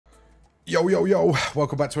Yo, yo, yo,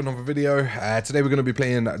 welcome back to another video. Today we're going to be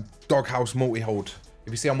playing Doghouse Multi-Hold.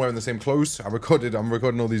 If you see I'm wearing the same clothes, I'm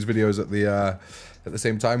recording all these videos at the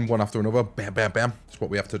same time, one after another. Bam, bam, bam. That's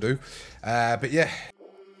what we have to do. But yeah.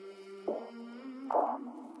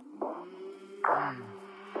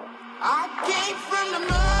 I came from the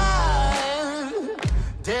mud.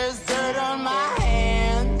 There's dirt on my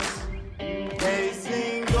hands.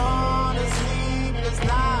 Pacing on a sleepless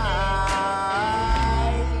night.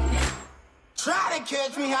 Try to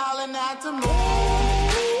catch me howling at the moon.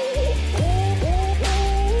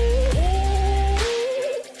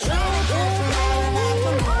 Try to catch me howling at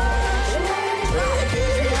the moon. Try to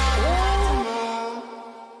catch me howling at the moon.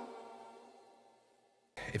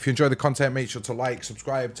 If you enjoy the content, make sure to like,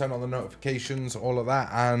 subscribe, turn on the notifications, all of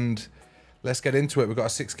that, and let's get into it. We've got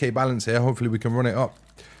a 6k balance here. Hopefully we can run it up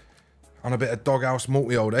on a bit of Doghouse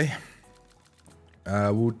Multi-Hold, eh?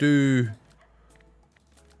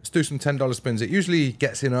 Let's do some $10 spins. It usually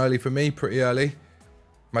gets in early for me, pretty early.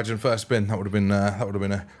 Imagine first spin. That would have been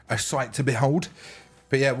a sight to behold.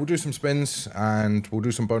 But yeah, we'll do some spins and we'll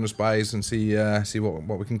do some bonus buys and see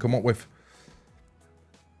what we can come up with.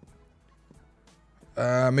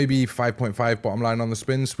 Maybe 5.5 bottom line on the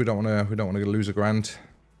spins. We don't want to lose a grand.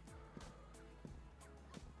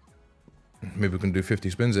 Maybe we can do 50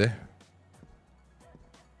 spins here.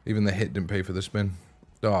 Even the hit didn't pay for the spin.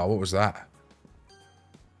 Oh, what was that?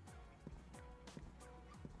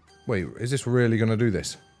 Wait, is this really going to do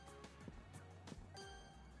this?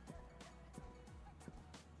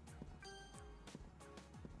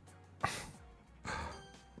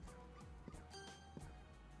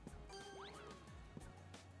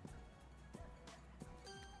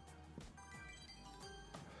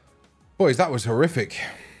 Boys, that was horrific.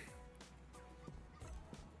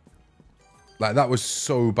 Like, that was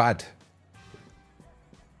so bad.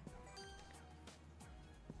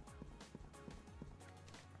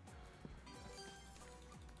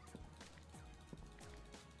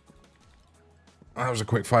 That was a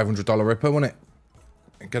quick $500 ripper, wasn't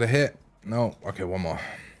it? Get a hit? No. Okay, one more.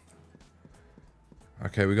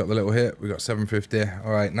 Okay, we got the little hit. We got 750.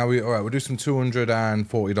 All right, now we'll do some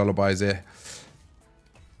 $240 buys here.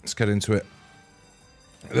 Let's get into it.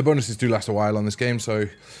 The bonuses do last a while on this game, so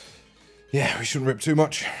yeah, we shouldn't rip too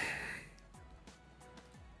much.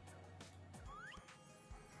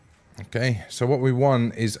 Okay, so what we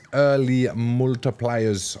want is early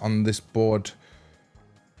multipliers on this board.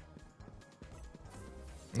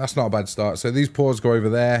 That's not a bad start. So these paws go over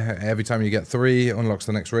there. Every time you get 3, it unlocks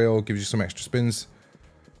the next reel, gives you some extra spins.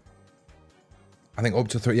 I think up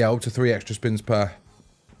to 3, yeah, up to 3 extra spins per.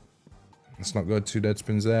 That's not good. 2 dead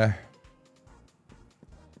spins there.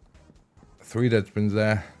 3 dead spins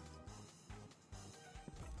there.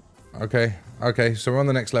 Okay, okay, so we're on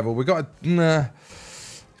the next level. We got 3.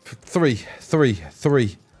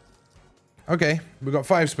 Okay, we've got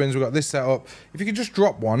 5 spins. We've got this set up. If you could just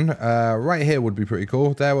drop one, right here would be pretty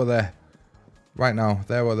cool. There or there. Right now,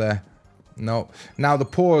 there or there. No. Now the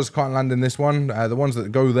paws can't land in this one. The ones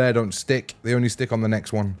that go there don't stick. They only stick on the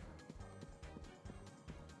next one.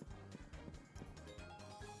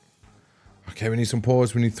 Okay, we need some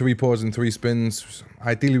paws. We need 3 paws and 3 spins.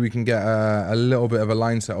 Ideally, we can get a little bit of a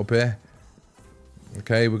line set up here.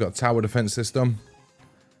 Okay, we've got tower defense system.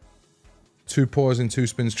 2 paws and 2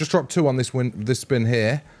 spins. Just drop 2 on this spin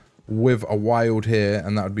here with a wild here,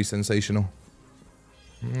 and that would be sensational.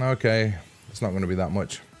 Okay, it's not going to be that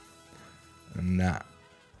much. Nah.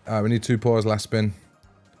 We need 2 paws last spin.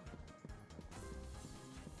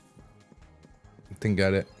 Didn't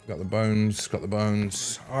get it. Got the bones. Got the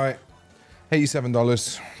bones. All right.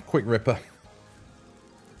 $87. Quick ripper.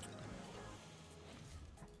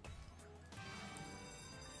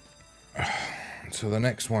 So the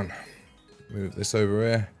next one. Move this over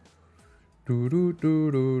here. Do do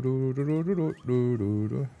do do do do do do do do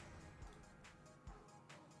do.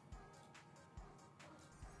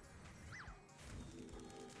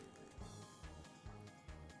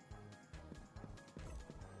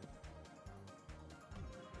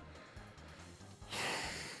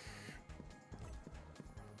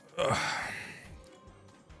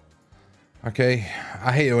 Okay,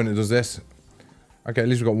 I hate it when it does this. Okay, at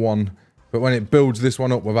least we've got 1. But when it builds this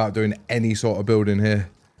one up without doing any sort of building here.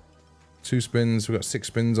 2 spins. We've got 6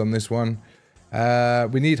 spins on this one.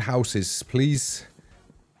 We need houses, please.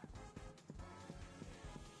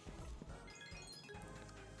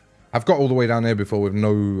 I've got all the way down here before with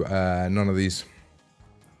none of these.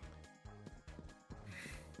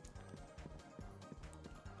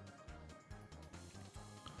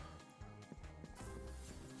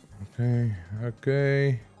 Okay,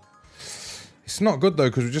 okay. It's not good though,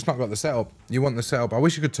 because we've just not got the setup. You want the setup. I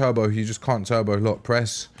wish you could turbo. You just can't turbo. Look,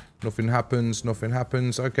 press. Nothing happens. Nothing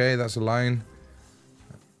happens. Okay, that's a line.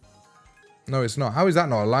 No, it's not. How is that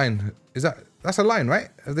not a line? Is that... That's a line, right?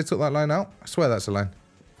 Have they took that line out? I swear that's a line.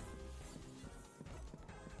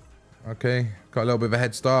 Okay, got a little bit of a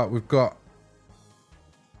head start. We've got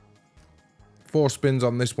 4 spins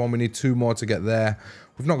on this one. We need 2 more to get there.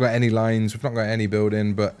 We've not got any lines. We've not got any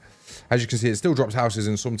building, but as you can see, it still drops houses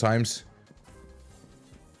in sometimes.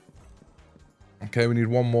 Okay, we need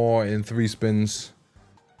 1 more in 3 spins.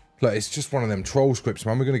 Look, it's just one of them troll scripts,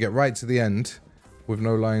 man. We're going to get right to the end with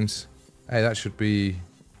no lines. Hey, that should be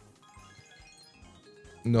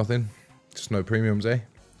nothing. Just no premiums, eh?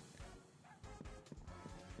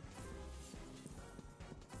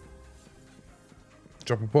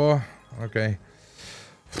 Drop a paw. Okay.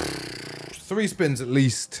 3 spins at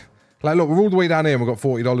least. Like, look, we're all the way down here and we've got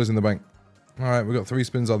 $40 in the bank. All right, we've got 3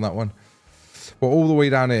 spins on that one. We're all the way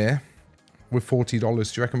down here with $40. Do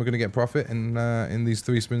you reckon we're going to get profit in these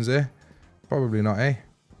 3 spins here? Probably not, eh?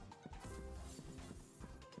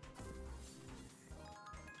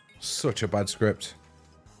 Such a bad script.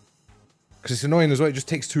 Because it's annoying as well. It just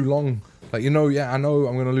takes too long. Like, you know, yeah, I know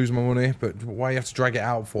I'm going to lose my money, but why do you have to drag it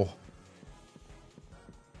out for?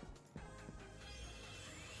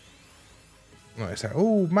 It's like,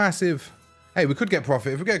 oh, massive. Hey, we could get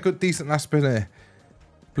profit if we get a good, decent last spin here.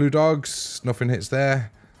 Blue dogs, nothing hits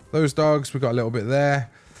there. Those dogs, we got a little bit there.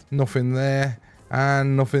 Nothing there.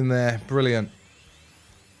 And nothing there. Brilliant.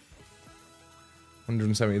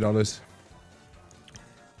 $170.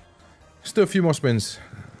 Still a few more spins.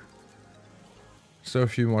 Still a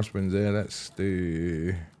few more spins here. Let's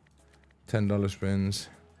do $10 spins.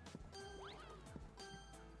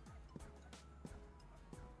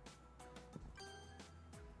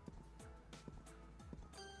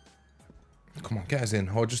 Come on, get us in.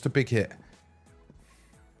 Or just a big hit.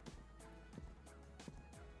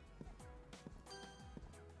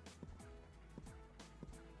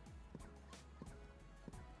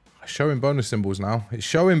 It's showing bonus symbols now. It's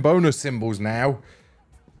showing bonus symbols now.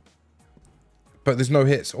 But there's no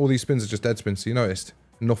hits. All these spins are just dead spins. So you noticed?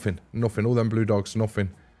 Nothing. Nothing. All them blue dogs.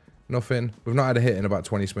 Nothing. Nothing. We've not had a hit in about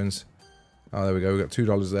 20 spins. Oh, there we go. We've got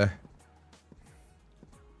 $2 there.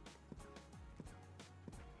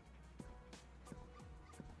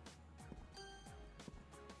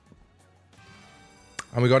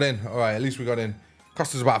 And we got in. All right, at least we got in.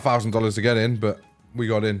 Cost us about $1,000 to get in, but we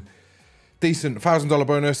got in. Decent. $1,000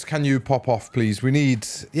 bonus. Can you pop off, please? We need,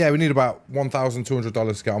 yeah, we need about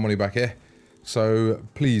 $1,200 to get our money back here. So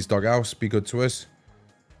please, Doghouse, be good to us.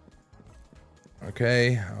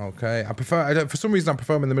 Okay, okay. I prefer, for some reason, I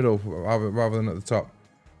prefer them in the middle rather than at the top.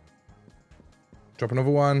 Drop another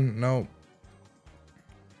one. No.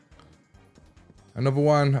 Another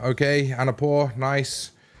one. Okay, and a paw.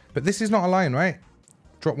 Nice. But this is not a line, right?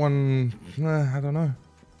 Drop one. I don't know.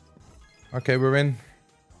 Okay, we're in.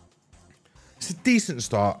 It's a decent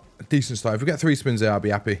start. A decent start. If we get 3 spins there, I'll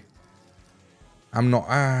be happy. I'm not.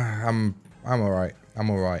 I'm alright.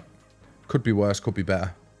 I'm alright. Could be worse. Could be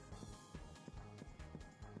better.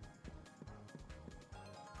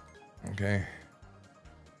 Okay.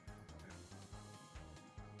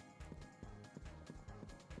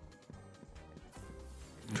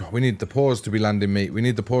 God, we need the paws to be landing, mate. We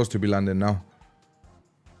need the paws to be landing now.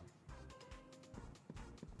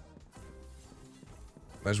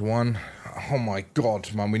 There's one. Oh my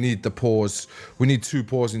god, man. We need the paws. We need 2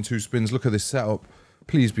 paws in 2 spins. Look at this setup.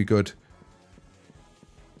 Please be good.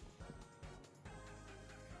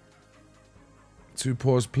 2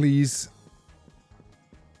 paws, please.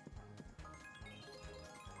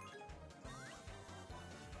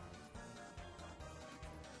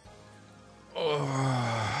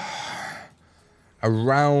 Oh.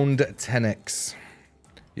 Around 10x.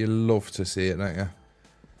 You love to see it, don't you?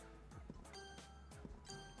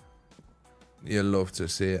 You love to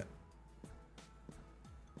see it.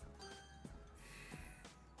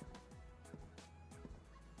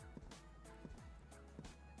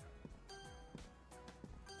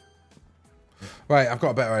 Right, I've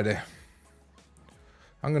got a better idea.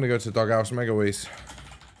 I'm going to go to Doghouse Megaways.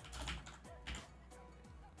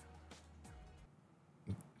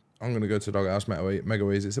 I'm going to go to Doghouse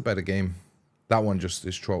Megaways. It's a better game. That one just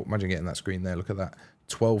is troll. Imagine getting that screen there. Look at that.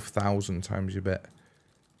 12,000 times your bet.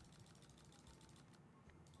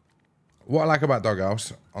 What I like about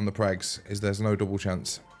Doghouse on the pregs is there's no double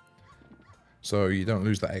chance. So you don't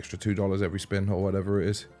lose that extra $2 every spin or whatever it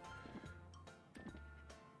is.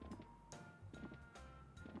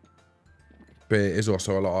 But it is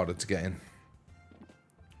also a lot harder to get in.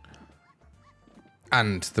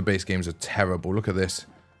 And the base games are terrible. Look at this.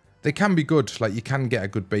 They can be good. Like, you can get a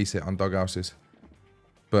good base hit on doghouses.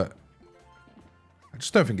 But I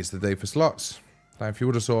just don't think it's the day for slots. Like, if you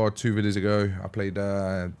would have saw 2 videos ago, I played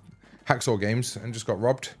Hacksaw games and just got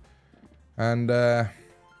robbed. And the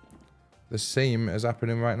same is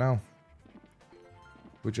happening right now.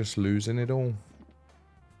 We're just losing it all.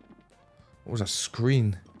 What was that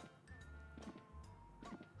screen?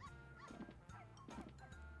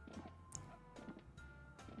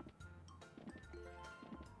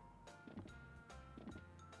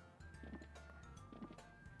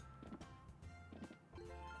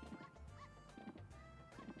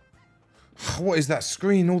 What is that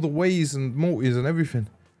screen? All the ways and multis and everything.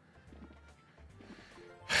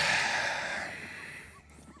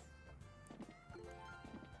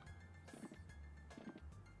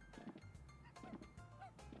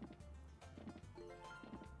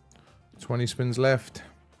 $20 spins left.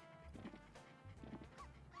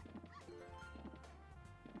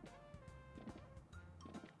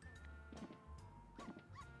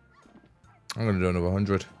 I'm going to do another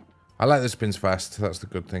 100. I like the spins fast. That's the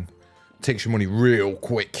good thing. Takes your money real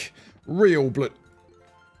quick. Real blood.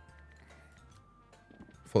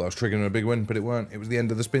 Thought I was triggering a big win, but it weren't. It was the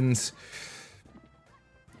end of the spins.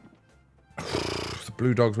 The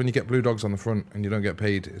blue dogs. When you get blue dogs on the front and you don't get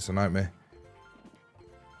paid, it's a nightmare.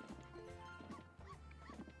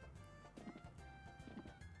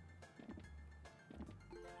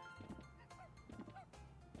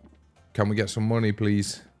 Can we get some money,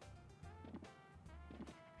 please?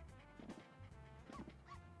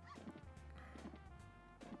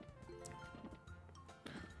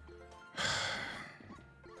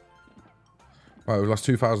 Right, we've lost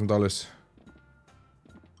 $2,000.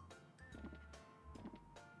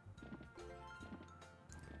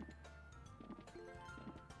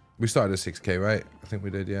 We started at 6K, right? I think we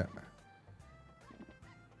did, yeah.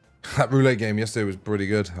 That roulette game yesterday was pretty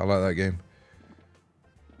good. I like that game.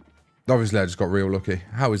 Obviously, I just got real lucky.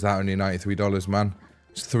 How is that only $93, man?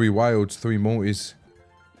 It's 3 wilds, 3 multis.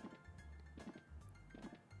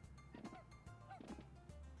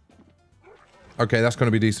 Okay, that's going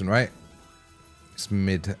to be decent, right? It's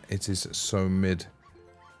mid. It is so mid.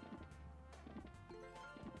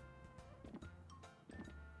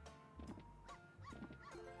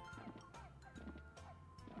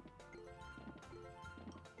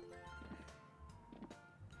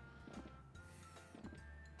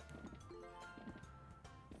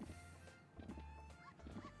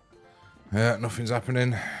 Yeah, nothing's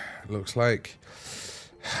happening. Looks like.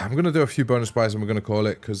 I'm going to do a few bonus buys and we're going to call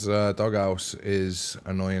it because Doghouse is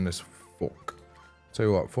annoying as fuck. Tell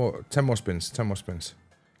you what, 10 more spins, 10 more spins.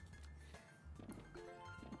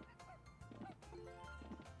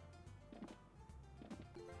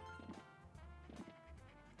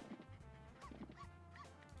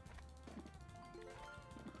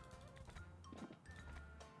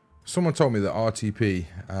 Someone told me that RTP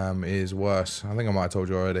is worse. I think I might have told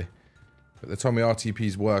you already. But they told me RTP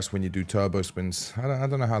is worse when you do turbo spins. I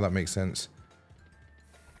don't know how that makes sense.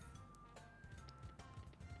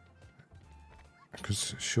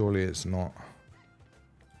 Because surely it's not.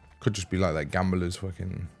 Could just be like that gambler's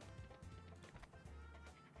fucking...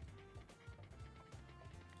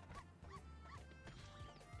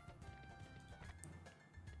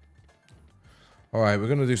 Alright, we're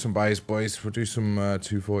going to do some buys, boys. We'll do some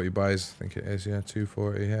 240 buys. I think it is, yeah.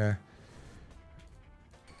 240 here.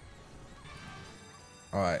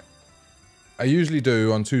 Alright. I usually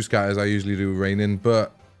do, on 2 scatters, I usually do raining,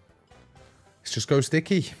 but... Let's just go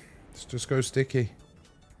sticky. Let's just go sticky.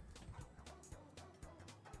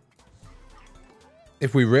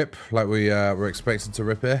 If we rip, like we're expected to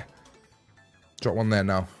rip here, drop one there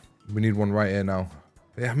now. We need one right here now.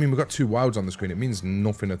 Yeah, I mean, we've got 2 wilds on the screen. It means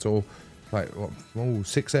nothing at all. Like, what? Oh,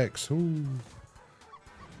 6x. Ooh.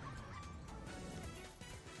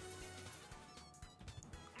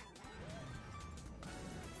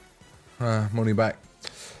 Money back.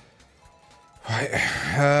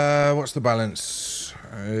 Right. What's the balance?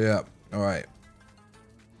 Yeah. All right.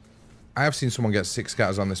 I have seen someone get 6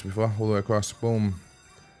 scatters on this before, all the way across. Boom.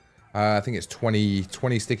 I think it's 20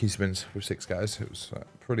 sticky spins with 6 scatters. It was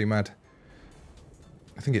pretty mad.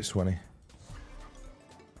 I think it's 20.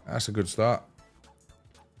 That's a good start.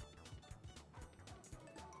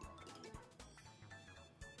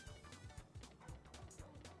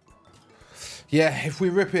 Yeah, if we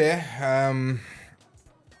rip here, I'm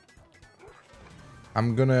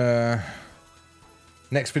gonna...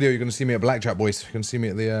 Next video, you're gonna see me at Blackjack, boys. You're gonna see me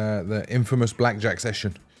at the infamous Blackjack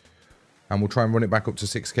session. And we'll try and run it back up to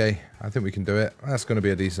 6K. I think we can do it. That's gonna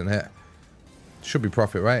be a decent hit. Should be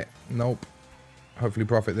profit, right? Nope. Hopefully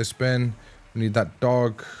profit this spin. We need that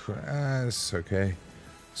dog. It's okay.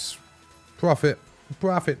 Profit,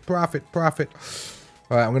 profit, profit, profit.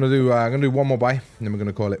 All right, I'm gonna do one more buy, and then we're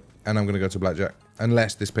gonna call it, and I'm gonna go to blackjack,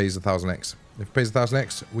 unless this pays 1,000x. If it pays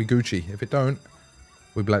 1,000x, we Gucci. If it don't,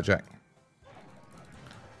 we blackjack.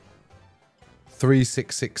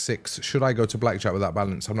 3666. Should I go to blackjack with that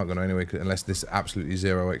balance? I'm not gonna anyway, unless this absolutely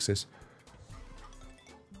 0x's.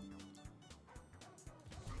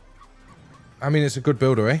 I mean, it's a good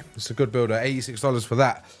builder, eh? It's a good builder. $86 for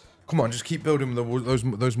that. Come on, just keep building those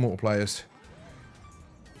multipliers.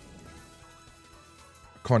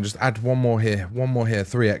 Come on, just add one more here. One more here.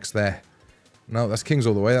 3x there. No, that's kings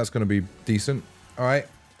all the way. That's going to be decent. All right.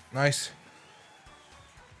 Nice.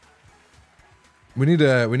 We need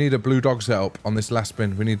a blue dog setup on this last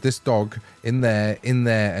spin. We need this dog in there,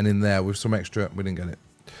 and in there with some extra. We didn't get it.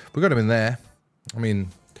 We got him in there. I mean,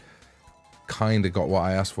 kind of got what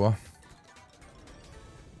I asked for.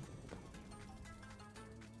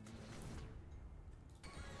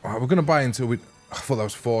 All right, we're going to buy until we... I thought that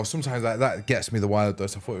was 4. Sometimes that gets me the wild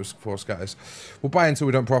dust. I thought it was 4 scatters. We'll buy until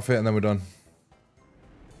we don't profit, and then we're done.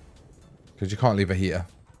 Because you can't leave a heater.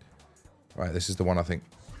 Right, this is the one, I think.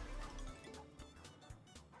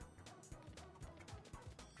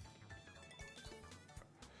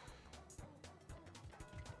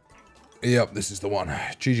 Yep, this is the one.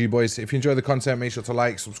 GG, boys. If you enjoy the content, make sure to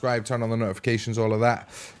like, subscribe, turn on the notifications, all of that.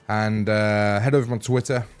 And head over to my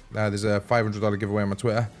Twitter. There's a $500 giveaway on my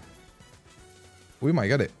Twitter. We might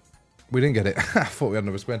get it. We didn't get it. I thought we had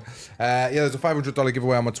another spin. Yeah, there's a $500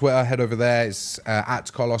 giveaway on my Twitter. Head over there. It's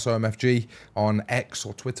at CarlosOMFG on X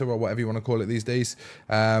or Twitter or whatever you want to call it these days.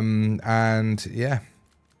 And yeah,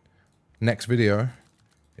 next video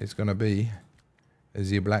is going to be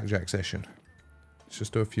the blackjack session. Let's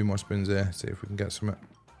just do a few more spins there. See if we can get some.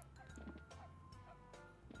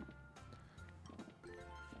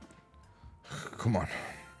 Come on.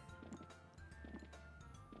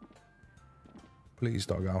 Please,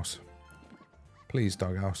 doghouse. Please,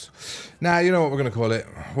 doghouse. Now, you know what we're going to call it.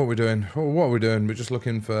 What we're doing. What are we doing? We're just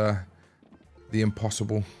looking for the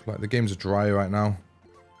impossible. Like, the games are dry right now.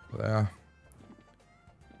 They are.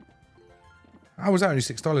 How was that only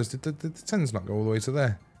 $6? Did the 10s not go all the way to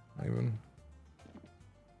there? Not even.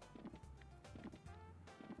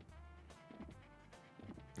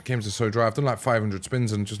 The games are so dry. I've done like 500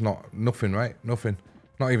 spins and just nothing, right? Nothing.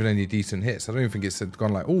 Not even any decent hits. I don't even think it's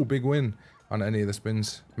gone like, oh, big win on any of the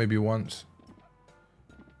spins. Maybe once.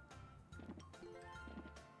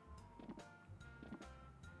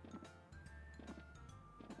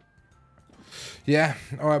 Yeah.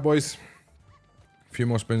 All right, boys. A few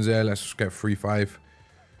more spins there. Let's just get 3-5.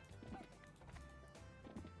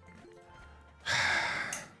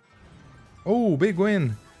 Oh, big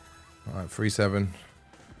win. All right, 3-7.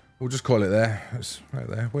 We'll just call it there. It's right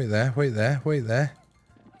there. Wait there. Wait there. Wait there.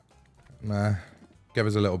 Nah. Give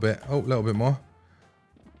us a little bit. Oh, a little bit more.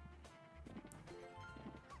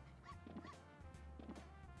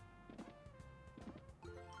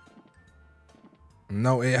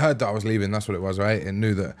 No, it heard that I was leaving. That's what it was, right? It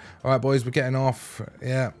knew that. All right, boys, we're getting off.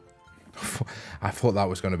 Yeah. I thought that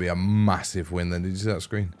was going to be a massive win then. Did you see that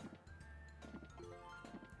screen?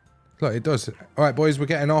 Look, it does. All right, boys, we're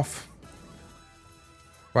getting off.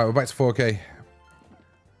 Right, we're back to 4K.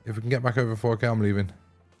 If we can get back over 4K, I'm leaving.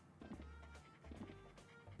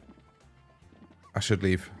 I should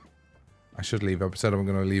leave. I should leave. I said I'm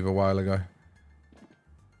going to leave a while ago.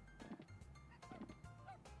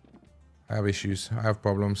 I have issues. I have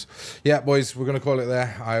problems. Yeah, boys, we're going to call it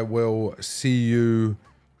there. I will see you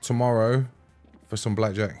tomorrow for some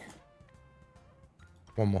blackjack.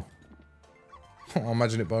 One more. Oh,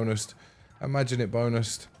 imagine it bonused. Imagine it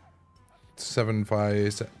bonused.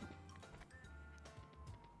 7-5.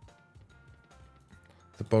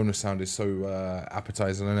 The bonus sound is so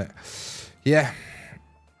appetizing, isn't it? Yeah.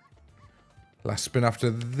 Last spin after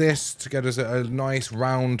this to get us a nice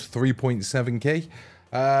round 3.7k.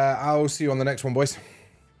 I'll see you on the next one, boys.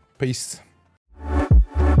 Peace.